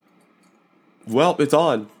Well, it's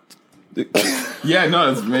on. Yeah,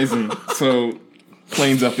 no, it's amazing. So,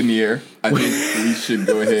 planes up in the air. I think we should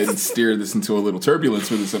go ahead and steer this into a little turbulence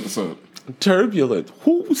for this episode. Turbulence.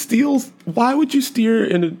 Who steals? Why would you steer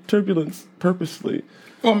into turbulence purposely?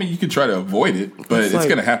 Well, I mean, you could try to avoid it, but it's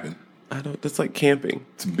going to happen. I don't. That's like camping.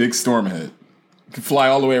 It's a big storm ahead. You can fly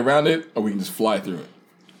all the way around it, or we can just fly through it.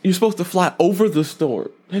 You're supposed to fly over the storm.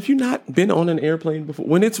 Have you not been on an airplane before?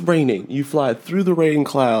 When it's raining, you fly through the rain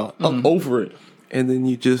cloud, up over it, and then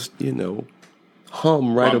you just,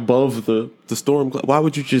 hum right above the storm cloud. Why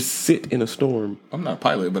would you just sit in a storm? I'm not a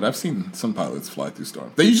pilot, but I've seen some pilots fly through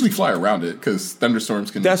storms. They usually fly around it because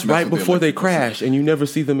thunderstorms can. That's right before they crash, and you never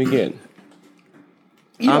see them again.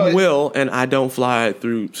 I'm Will, and I don't fly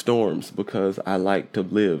through storms because I like to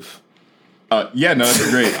live. Yeah, no, that's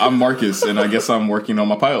great. I'm Marcus, and I guess I'm working on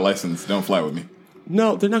my pilot license. Don't fly with me.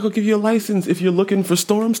 No, they're not going to give you a license if you're looking for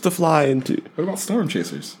storms to fly into. What about storm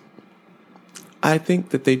chasers? I think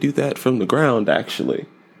that they do that from the ground, actually.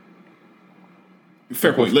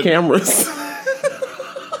 Fair point. With cameras. All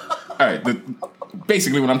right.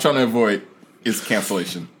 Basically, what I'm trying to avoid is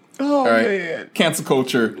cancellation. Oh, all right? man. Cancel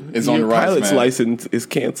culture is on the rise, pilot's man. license is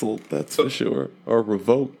canceled, that's for sure. Or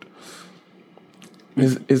revoked.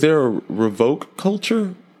 Is there a revoke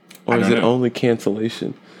culture? Or is it only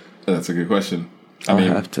cancellation? That's a good question. I'll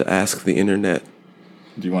have to ask the internet.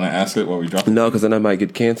 Do you want to ask it while we drop it? No, because then I might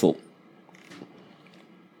get canceled.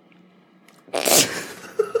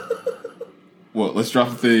 Well, let's drop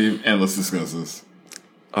the theme and let's discuss this.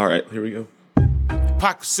 All right, here we go.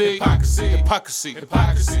 Hypocrisy, hypocrisy, hypocrisy,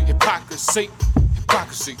 hypocrisy, hypocrisy,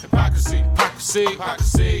 hypocrisy, hypocrisy, hypocrisy,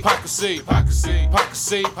 hypocrisy, hypocrisy,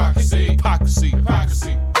 hypocrisy, hypocrisy, hypocrisy,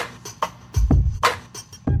 hypocrisy.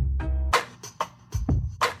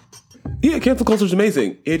 Yeah, cancel culture is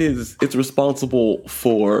amazing. It's responsible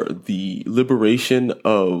for the liberation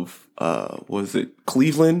of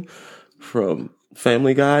Cleveland from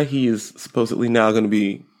Family Guy. He is supposedly now going to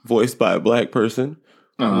be voiced by a black person.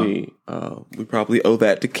 We probably owe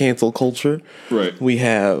that to cancel culture. Right. We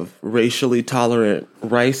have racially tolerant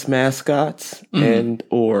rice mascots and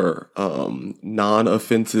or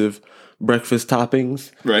non-offensive breakfast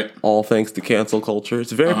toppings. Right. All thanks to cancel culture.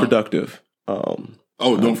 It's very productive.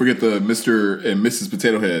 Don't forget the Mr. and Mrs.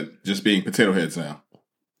 Potato Head just being potato heads now.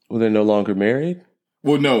 Well, they're no longer married?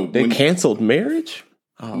 Well, no. They canceled marriage?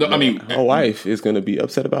 Oh, no, man. I mean... My wife is going to be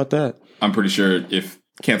upset about that. I'm pretty sure if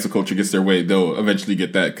cancel culture gets their way, they'll eventually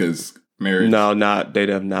get that because marriage... No, they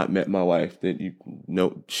have not met my wife. She's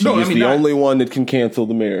the only one that can cancel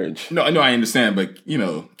the marriage. No, I understand, but,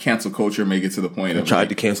 cancel culture may get to the point of... I tried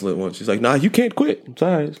to cancel it once. She's like, nah, you can't quit. I'm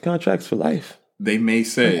sorry. It's contracts for life. They may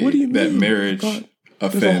say what do you that mean? marriage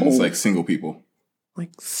offends single people. Like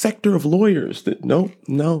sector of lawyers that no,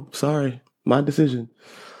 sorry. My decision.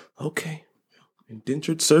 Okay.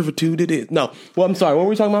 Indentured servitude it is. No. Well, I'm sorry. What were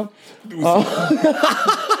we talking about?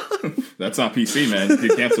 That's not PC, man. You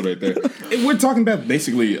get canceled right there. We're talking about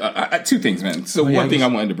basically two things, man. So one thing I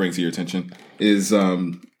wanted to bring to your attention is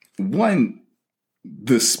one,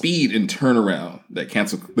 the speed and turnaround that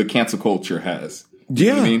the cancel culture has. You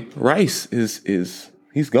know what I mean? Rice is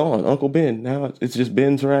he's gone. Uncle Ben. Now it's just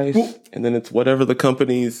Ben's rice, and then it's whatever the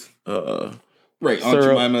company's right. Aunt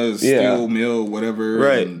Jemima's Steel Mill, whatever.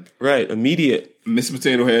 Right. Immediate. Mr.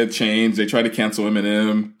 Potato Head changed. They tried to cancel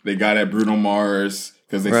Eminem. They got at Bruno Mars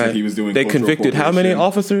because they said he was doing. They convicted how many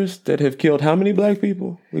officers that have killed how many black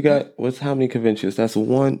people? We got how many convictions? That's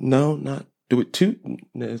one. No, not. Do it two?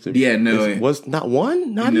 Was not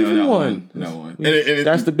one? Not even one. Not one.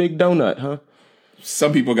 That's the big donut, huh?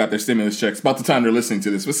 Some people got their stimulus checks about the time they're listening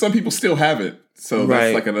to this, but some people still have it. So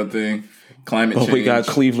that's like another thing. Climate change. But we got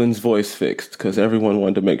Cleveland's voice fixed because everyone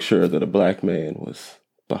wanted to make sure that a black man was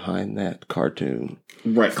behind that cartoon.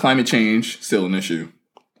 Right. Climate change, still an issue.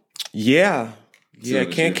 Yeah.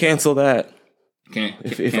 Can't cancel that.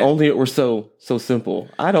 If only it were so simple.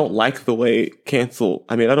 I don't like the way I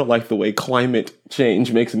don't like the way climate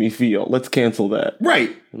change makes me feel. Let's cancel that.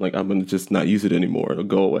 Right. I'm going to just not use it anymore. It'll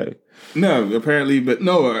go away. No, apparently, but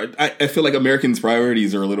no, I feel like Americans'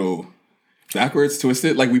 priorities are a little backwards,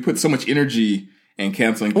 twisted. Like we put so much energy in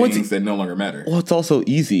canceling things that no longer matter. Well, it's also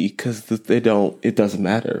easy because it doesn't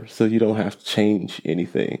matter. So you don't have to change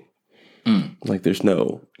anything. Like there's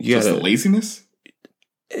no... Just the laziness?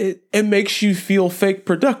 It makes you feel fake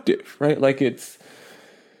productive, right? Like it's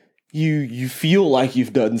you feel like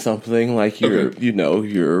you've done something, like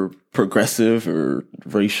you're progressive or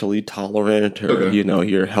racially tolerant, or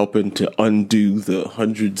you're helping to undo the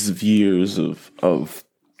hundreds of years of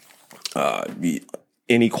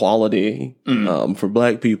inequality for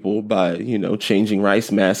black people by changing rice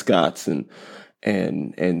mascots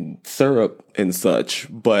and syrup and such,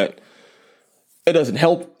 but it doesn't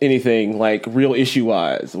help anything like real issue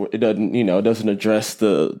wise. It doesn't, it doesn't address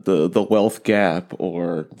the wealth gap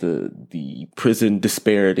or the prison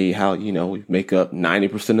disparity. How, we make up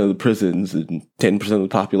 90% of the prisons and 10% of the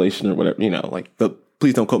population or whatever,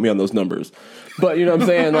 please don't quote me on those numbers, but you know what I'm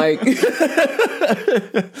saying? Like,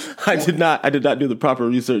 I did not do the proper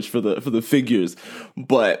research for the figures,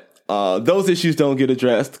 but those issues don't get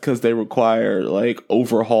addressed because they require like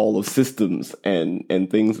overhaul of systems and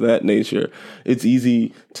things of that nature. It's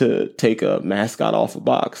easy to take a mascot off a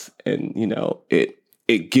box and,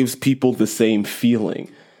 it gives people the same feeling.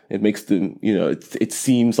 It makes them, it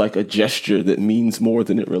seems like a gesture that means more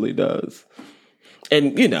than it really does.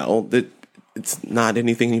 And, that it's not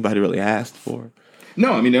anything anybody really asked for.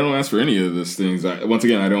 No, I mean, they don't ask for any of those things.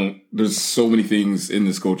 There's so many things in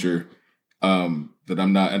this culture, that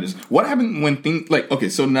I'm not understanding. What happened when things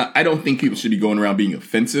so now I don't think people should be going around being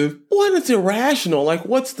offensive. Well, it's irrational. Like,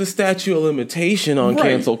 what's the statute of limitation on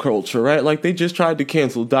cancel culture, right? Like, they just tried to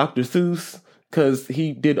cancel Dr. Seuss because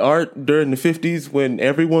he did art during the 50s when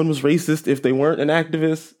everyone was racist if they weren't an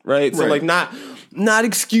activist, right? So, like, not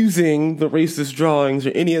excusing the racist drawings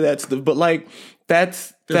or any of that stuff, but, like,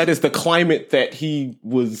 that is the climate that he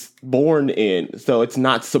was born in. So it's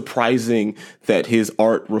not surprising that his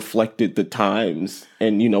art reflected the times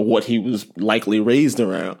and, what he was likely raised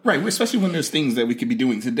around. Right. Especially when there's things that we could be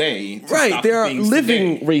doing today. Right. There are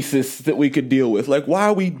living racists that we could deal with. Like, why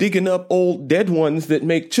are we digging up old dead ones that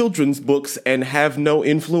make children's books and have no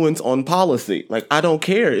influence on policy? Like, I don't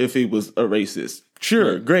care if he was a racist.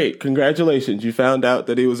 Sure, great. Congratulations. You found out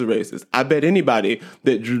that he was a racist. I bet anybody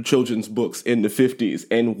that drew children's books in the 50s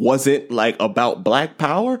and wasn't like about black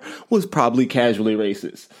power was probably casually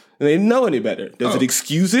racist. And they didn't know any better. Does it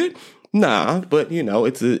excuse it? Nah, but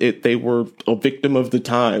they were a victim of the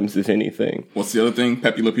times, if anything. What's the other thing?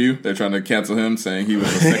 Pepe Le Pew. They're trying to cancel him, saying he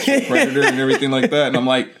was a sexual predator and everything like that. And I'm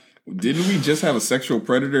like, didn't we just have a sexual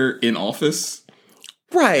predator in office?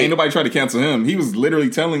 Right. Ain't nobody tried to cancel him. He was literally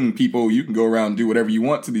telling people you can go around and do whatever you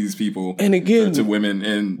want to these people. And again, to women.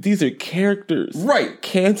 And these are characters. Right.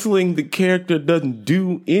 Canceling the character doesn't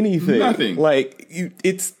do anything. Nothing. Like,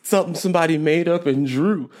 it's something somebody made up and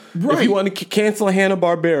drew. Right. If you want to cancel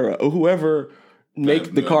Hanna-Barbera or whoever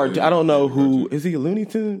make the cartoon, I don't know who. Is he a Looney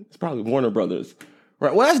Tune? It's probably Warner Brothers.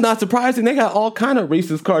 Right. Well, that's not surprising. They got all kind of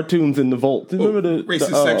racist cartoons in the vault. Remember racist,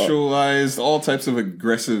 sexualized, all types of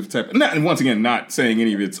aggressive type. And once again, not saying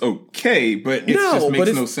any of it's okay, but it just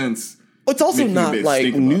makes no sense. It's also not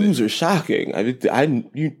like news or shocking. I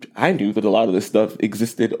knew that a lot of this stuff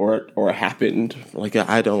existed or happened. Like,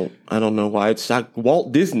 I don't know why it's shocked.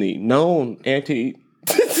 Walt Disney, known anti-Semite,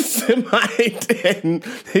 and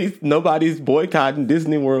nobody's boycotting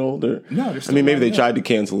Disney World. Maybe they tried to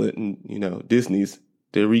cancel it, and Disney's.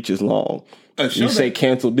 Their reach is long. You say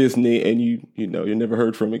cancel Disney and you're never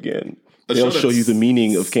heard from again. They'll show you the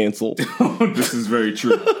meaning of cancel. This is very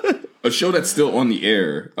true. A show that's still on the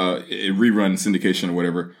air, rerun syndication or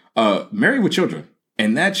whatever, Married with Children.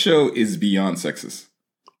 And that show is beyond sexist.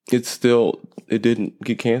 It didn't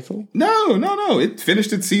get canceled? No. It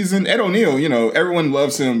finished its season. Ed O'Neill, everyone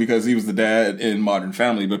loves him because he was the dad in Modern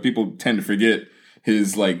Family, but people tend to forget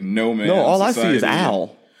his no man. No, all I see is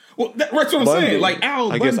Al. Well, that's what I'm saying. Like Al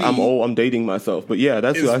Bundy. I guess I'm old. I'm dating myself, but yeah,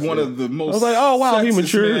 that's what I one of the most. I was like, oh wow, he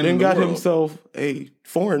matured and got himself a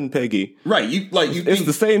foreign Peggy. Right. It's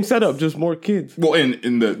the same setup, just more kids. Well,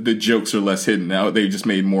 and the jokes are less hidden now. They just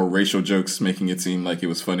made more racial jokes, making it seem like it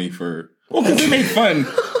was funny for. Well, because they made fun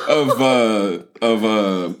of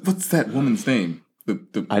what's that woman's name?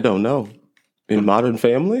 I don't know. In Modern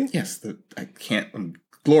Family? Yes.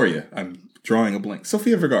 Gloria. I'm drawing a blank.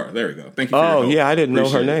 Sofia Vergara. There we go. Thank you for your help. Yeah, I didn't know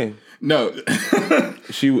her name. No.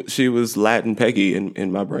 she was Latin Peggy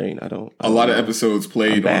in my brain. I don't a lot of episodes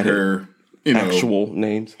played on her, actual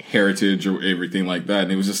names, heritage or everything like that.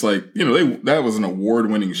 And it was just like, that was an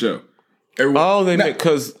award-winning show.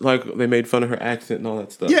 Because they made fun of her accent and all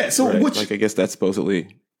that stuff. Yeah, so right? I guess that's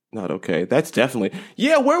supposedly not okay. That's definitely...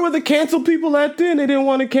 Yeah, where were the cancel people at then? They didn't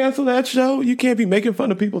want to cancel that show. You can't be making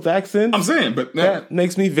fun of people's accents. I'm saying, but... That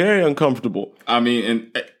makes me very uncomfortable. I mean,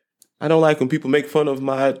 and... I don't like when people make fun of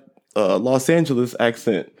my Los Angeles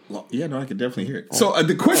accent. Yeah, no, I can definitely hear it. So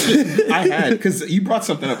the question I had, because you brought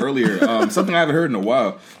something up earlier, something I haven't heard in a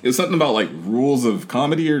while. It was something about rules of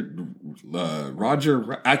comedy or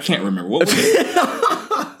Roger... I can't remember. What was it?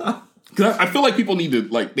 Because I feel like people need to...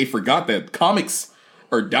 they forgot that comics...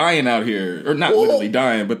 are dying out here, or not literally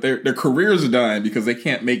dying, but their careers are dying because they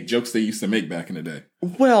can't make jokes they used to make back in the day.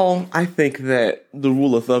 Well, I think that the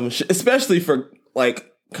rule of thumb, especially for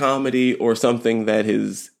comedy or something that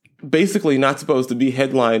is basically not supposed to be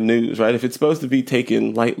headline news, right? If it's supposed to be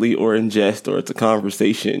taken lightly or in jest, or it's a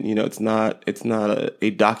conversation, it's not a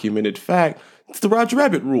documented fact. It's the Roger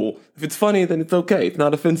Rabbit rule. If it's funny, then it's okay. It's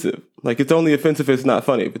not offensive. Like, it's only offensive if it's not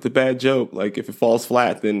funny. If it's a bad joke, like if it falls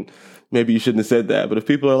flat, then maybe you shouldn't have said that. But if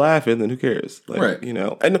people are laughing, then who cares? Like, right.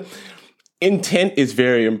 And intent is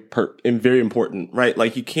very important, right?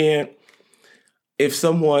 Like, you can't, if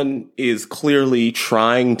someone is clearly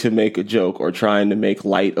trying to make a joke or trying to make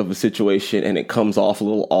light of a situation and it comes off a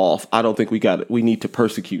little off, I don't think we need to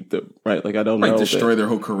persecute them, right? Like, I don't know. Destroy their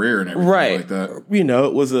whole career and everything like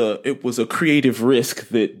that. It was a creative risk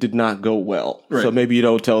that did not go well. Right. So maybe you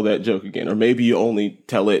don't tell that joke again, or maybe you only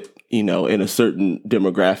tell it, in a certain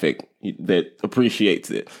demographic that appreciates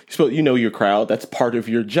it. So, your crowd, that's part of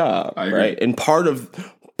your job, right? And part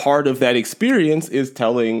of that experience is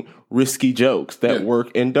telling risky jokes that work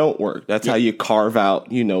and don't work. That's how you carve out,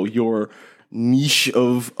 your niche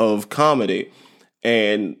of comedy.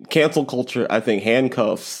 And cancel culture, I think,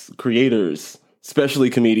 handcuffs creators, especially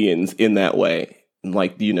comedians, in that way.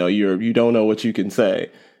 Like, you don't know what you can say.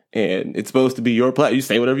 And it's supposed to be your platform. You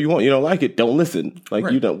say whatever you want. You don't like it, don't listen. Like,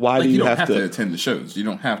 right. you don't. Why do you don't have to attend the shows? You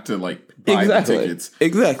don't have to buy the tickets.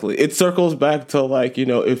 Exactly. It circles back to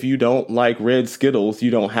if you don't like red Skittles,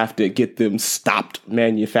 you don't have to get them stopped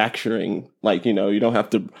manufacturing. You don't have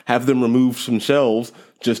to have them removed from shelves.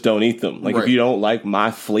 Just don't eat them. If you don't like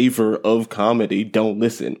my flavor of comedy, don't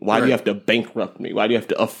listen. Why do you have to bankrupt me? Why do you have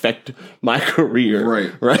to affect my career?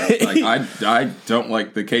 Right. I don't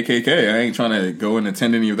like the KKK. I ain't trying to go and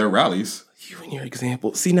attend any of their rallies. You and your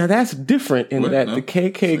example. See, now that's different in that the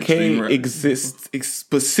KKK exists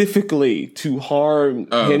specifically to harm,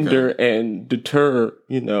 hinder, and deter,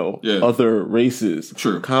 other races.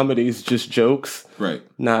 True. Comedy's just jokes. Right.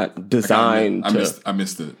 Not designed I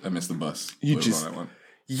missed the bus. You just... on that one.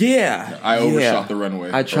 Yeah. I overshot the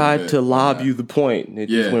runway. I tried to lob you the point. It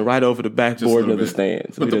just went right over the backboard of the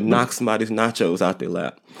stands. We'd have knocked somebody's nachos out their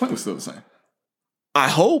lap. Point was still the same. I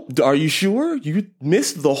hope. Are you sure? You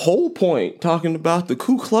missed the whole point talking about the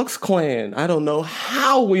Ku Klux Klan. I don't know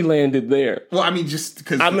how we landed there. Well, just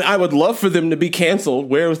because... I would love for them to be canceled.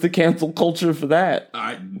 Where was the cancel culture for that?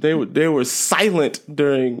 They were silent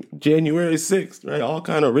during January 6th, right? All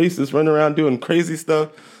kind of racists running around doing crazy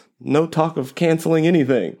stuff. No talk of canceling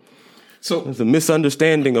anything. So there's a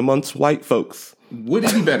misunderstanding amongst white folks. Would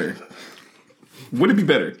it be better?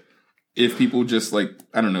 If people just I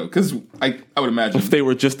don't know, because I would imagine if they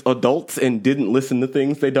were just adults and didn't listen to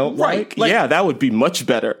things they don't like, yeah, that would be much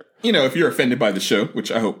better. If you're offended by the show,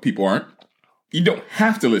 which I hope people aren't, you don't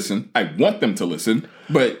have to listen. I want them to listen,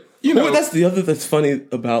 but well, that's the other that's funny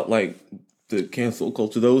about the cancel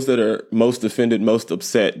culture. Those that are most offended, most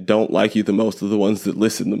upset, don't like you the most are the ones that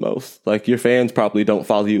listen the most. Your fans probably don't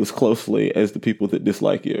follow you as closely as the people that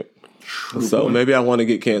dislike you. True so point. Maybe I want to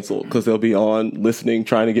get canceled because they'll be on listening,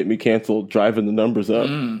 trying to get me canceled, driving the numbers up.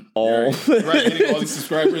 Getting all these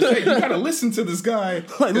subscribers. Hey, you gotta listen to this guy.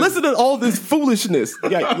 Listen to all this foolishness.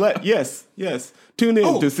 Yes. Tune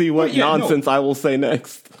in to see what nonsense I will say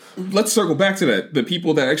next. Let's circle back to that. The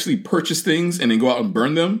people that actually purchase things and then go out and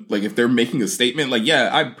burn them, if they're making a statement,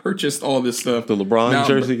 I purchased all this stuff. The LeBron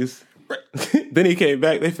jerseys. Then he came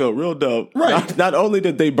back. They felt real dumb. Right. Not only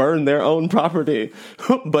did they burn their own property,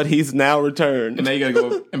 but he's now returned. And now you gotta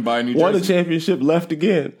go and buy a new jersey. Won a championship, left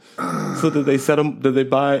again. So did they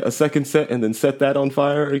buy a second set and then set that on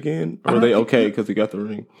fire again? Or are they okay because he got the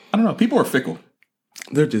ring? I don't know. People are fickle.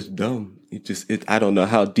 They're just dumb. I don't know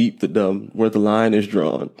how deep where the line is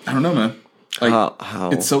drawn. I don't know, man. How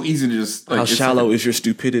it's so easy to just how shallow is your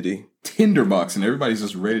stupidity? Tinderbox and everybody's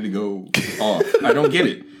just ready to go off. I don't get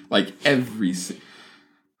it. I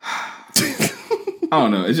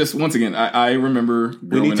don't know. It's just, once again, I remember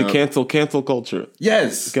we need to cancel culture.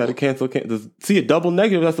 Yes. Got to cancel. See, a double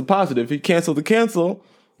negative, that's a positive. If you cancel the cancel,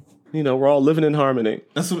 we're all living in harmony.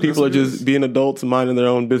 People are just being adults and minding their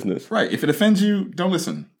own business. Right. If it offends you, don't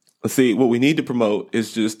listen. See, what we need to promote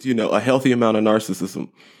is just, a healthy amount of narcissism.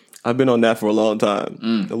 I've been on that for a long time.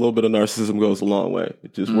 A little bit of narcissism goes a long way.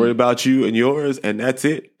 Just worry about you and yours, and that's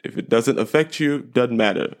it. If it doesn't affect you, doesn't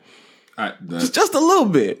matter. Just a little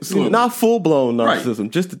bit. Not full-blown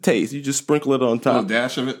narcissism, just a taste. You just sprinkle it on top. A little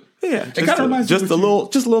dash of it? Yeah. It kind of reminds me just a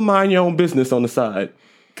little mind your own business on the side.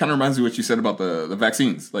 Kind of reminds me of what you said about the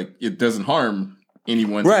vaccines. It doesn't harm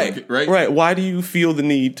anyone. Right. Why do you feel the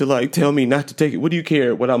need to tell me not to take it? What do you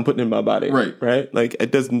care what I'm putting in my body? Right.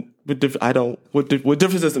 It doesn't. What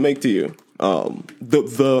difference does it make to you?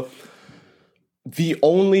 The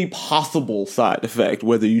only possible side effect,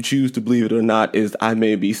 whether you choose to believe it or not, is I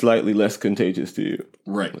may be slightly less contagious to you.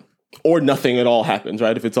 Right. or nothing at all happens,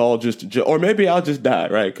 right? If it's all just a joke, or maybe I'll just die,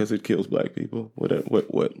 right? Because it kills black people.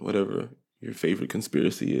 Whatever your favorite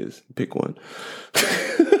conspiracy is, pick one.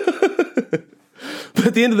 But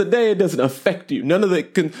at the end of the day, it doesn't affect you. None of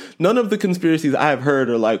the conspiracies I've heard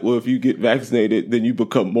are like, well, if you get vaccinated, then you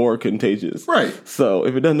become more contagious. Right. So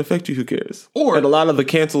if it doesn't affect you, who cares? And a lot of the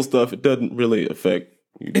cancel stuff, it doesn't really affect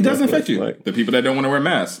you. It doesn't affect you. Like, the people that don't want to wear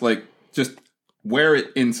masks, like, just wear it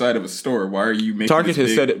inside of a store. Why are you making Target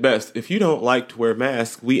has said it best. If you don't like to wear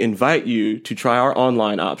masks, we invite you to try our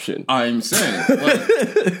online option. I'm saying,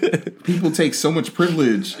 like, people take so much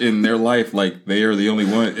privilege in their life, like they are the only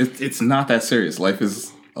one. It's not that serious. Life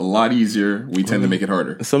is a lot easier. We tend to make it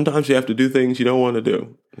harder. Sometimes you have to do things you don't want to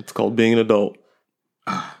do. It's called being an adult.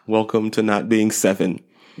 Welcome to not being 7.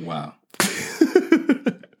 Wow.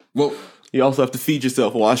 Well, you also have to feed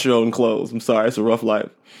yourself, wash your own clothes. I'm sorry, it's a rough life.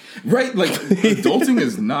 Right, like adulting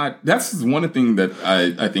is not. That's one thing that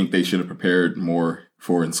I think they should have prepared more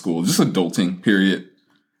for in school. Just adulting, period.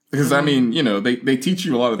 Because I mean, you know, they teach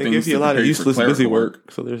you a lot of things. They give you a lot of useless busy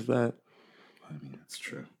work. So there's that. I mean, that's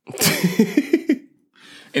true.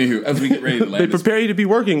 Anywho, as we get ready to land, they prepare you to be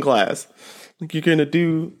working class. Like you're going to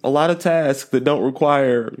do a lot of tasks that don't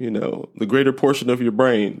require, you know, the greater portion of your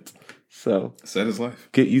brain. So that is life.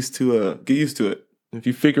 Get used to it. If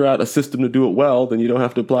you figure out a system to do it well, then you don't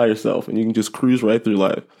have to apply yourself, and you can just cruise right through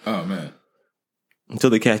life. Oh man! Until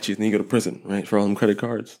they catch you, and then you go to prison, right, for all them credit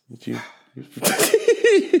cards. I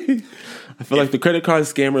feel like the credit card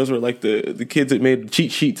scammers were like the kids that made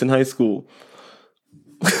cheat sheets in high school.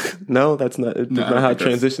 No, that's not. Not how it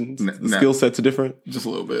transitions. The skill sets are different. Just a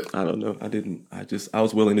little bit. I don't know. I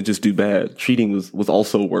was willing to just do bad. Cheating was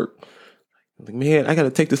also work. Like, man, I got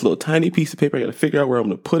to take this little tiny piece of paper. I got to figure out where I'm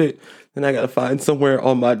going to put it. Then I got to find somewhere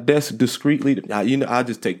on my desk discreetly. I'll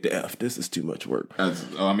just take the F. This is too much work. Not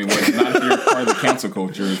if you're part of the cancel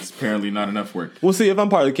culture. It's apparently not enough work. Well, see, if I'm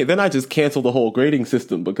part of the then I just cancel the whole grading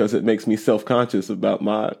system because it makes me self-conscious about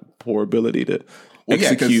my poor ability to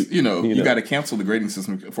execute. Yeah, you got to cancel the grading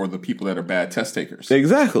system for the people that are bad test takers.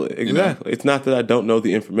 Exactly. You know? It's not that I don't know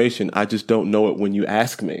the information. I just don't know it when you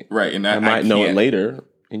ask me. Right, and I might know it later.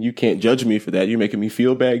 And you can't judge me for that. You're making me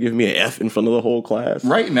feel bad, giving me an F in front of the whole class.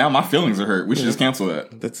 Right now, my feelings are hurt. We should just cancel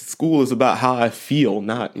that. School is about how I feel,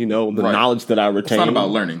 not, the knowledge that I retain. It's not about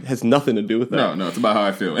learning. It has nothing to do with that. No, it's about how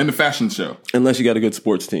I feel. And the fashion show. Unless you got a good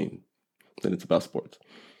sports team. Then it's about sports.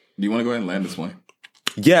 Do you want to go ahead and land this plane?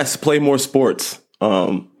 Yes, play more sports.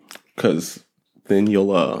 Because then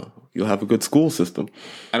you'll have a good school system.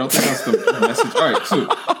 I don't think that's the message. All right, so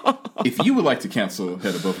if you would like to cancel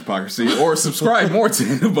Head Above Hypocrisy or subscribe more to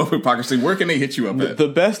Head Above Hypocrisy, where can they hit you up at? The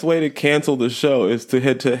best way to cancel the show is to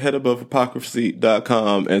head to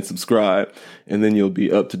headabovehypocrisy.com and subscribe, and then you'll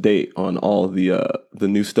be up to date on all the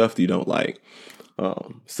new stuff that you don't like.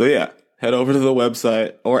 So yeah, head over to the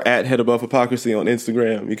website or at Head Above Hypocrisy on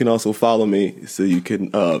Instagram. You can also follow me so you can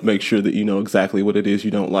make sure that you know exactly what it is you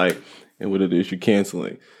don't like and what it is you're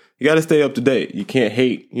canceling. You got to stay up to date. You can't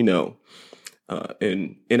hate,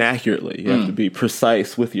 inaccurately. You have to be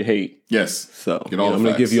precise with your hate. Yes. So I'm going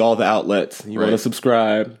to give you all the outlets. You want to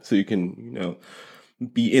subscribe so you can,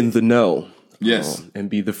 be in the know. Yes. And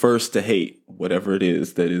be the first to hate whatever it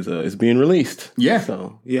is that is being released. Yeah.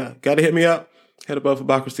 So yeah, got to hit me up.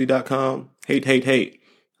 Headabovehypocrisy.com. Hate.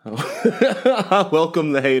 I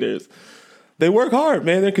welcome the haters. They work hard,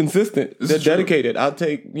 man. They're consistent. They're dedicated. I'll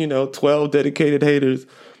take, 12 dedicated haters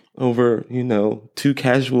over, 2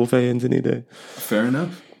 casual fans any day. Fair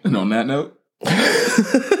enough. And on that note,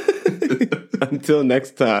 until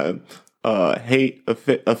next time, hate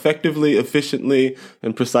effectively, efficiently,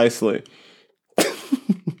 and precisely.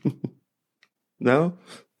 No?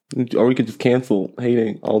 Or we could just cancel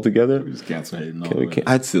hating altogether. We just cancel hating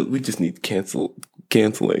altogether. We just need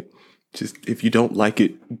canceling. Just if you don't like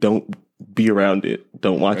it, don't be around it.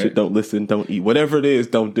 Don't watch it. Don't listen. Don't eat. Whatever it is,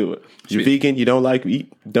 don't do it. You're vegan. You don't like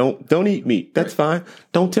meat. Don't eat meat. That's fine.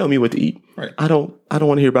 Don't tell me what to eat. Right. I don't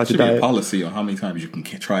want to hear about your diet. Should be a policy on how many times you can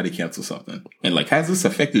try to cancel something, and has this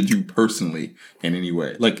affected you personally in any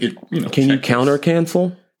way? Can you counter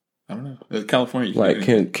cancel? I don't know. California.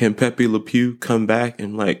 Can Pepe Le Pew come back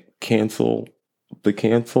and cancel the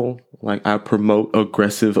cancel? I promote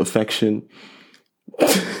aggressive affection.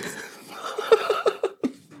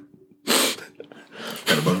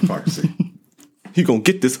 Above hypocrisy. You gonna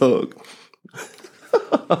get this hug.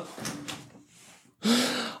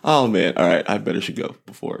 Oh man. All right. I should go.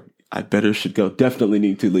 Definitely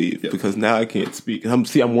need to leave because now I can't speak. I'm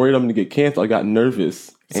worried I'm gonna get canceled. I got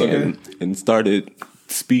nervous and started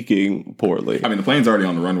speaking poorly. I mean, the plane's already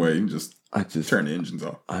on the runway. You just turn the engines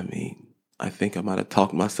off. I mean, I think I might have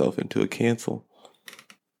talked myself into a cancel.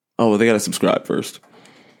 Oh, well, they gotta subscribe first.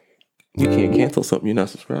 You can't cancel something you're not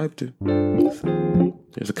subscribed to. So,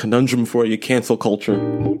 there's a conundrum for you, cancel culture.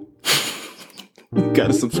 You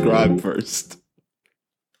gotta subscribe first.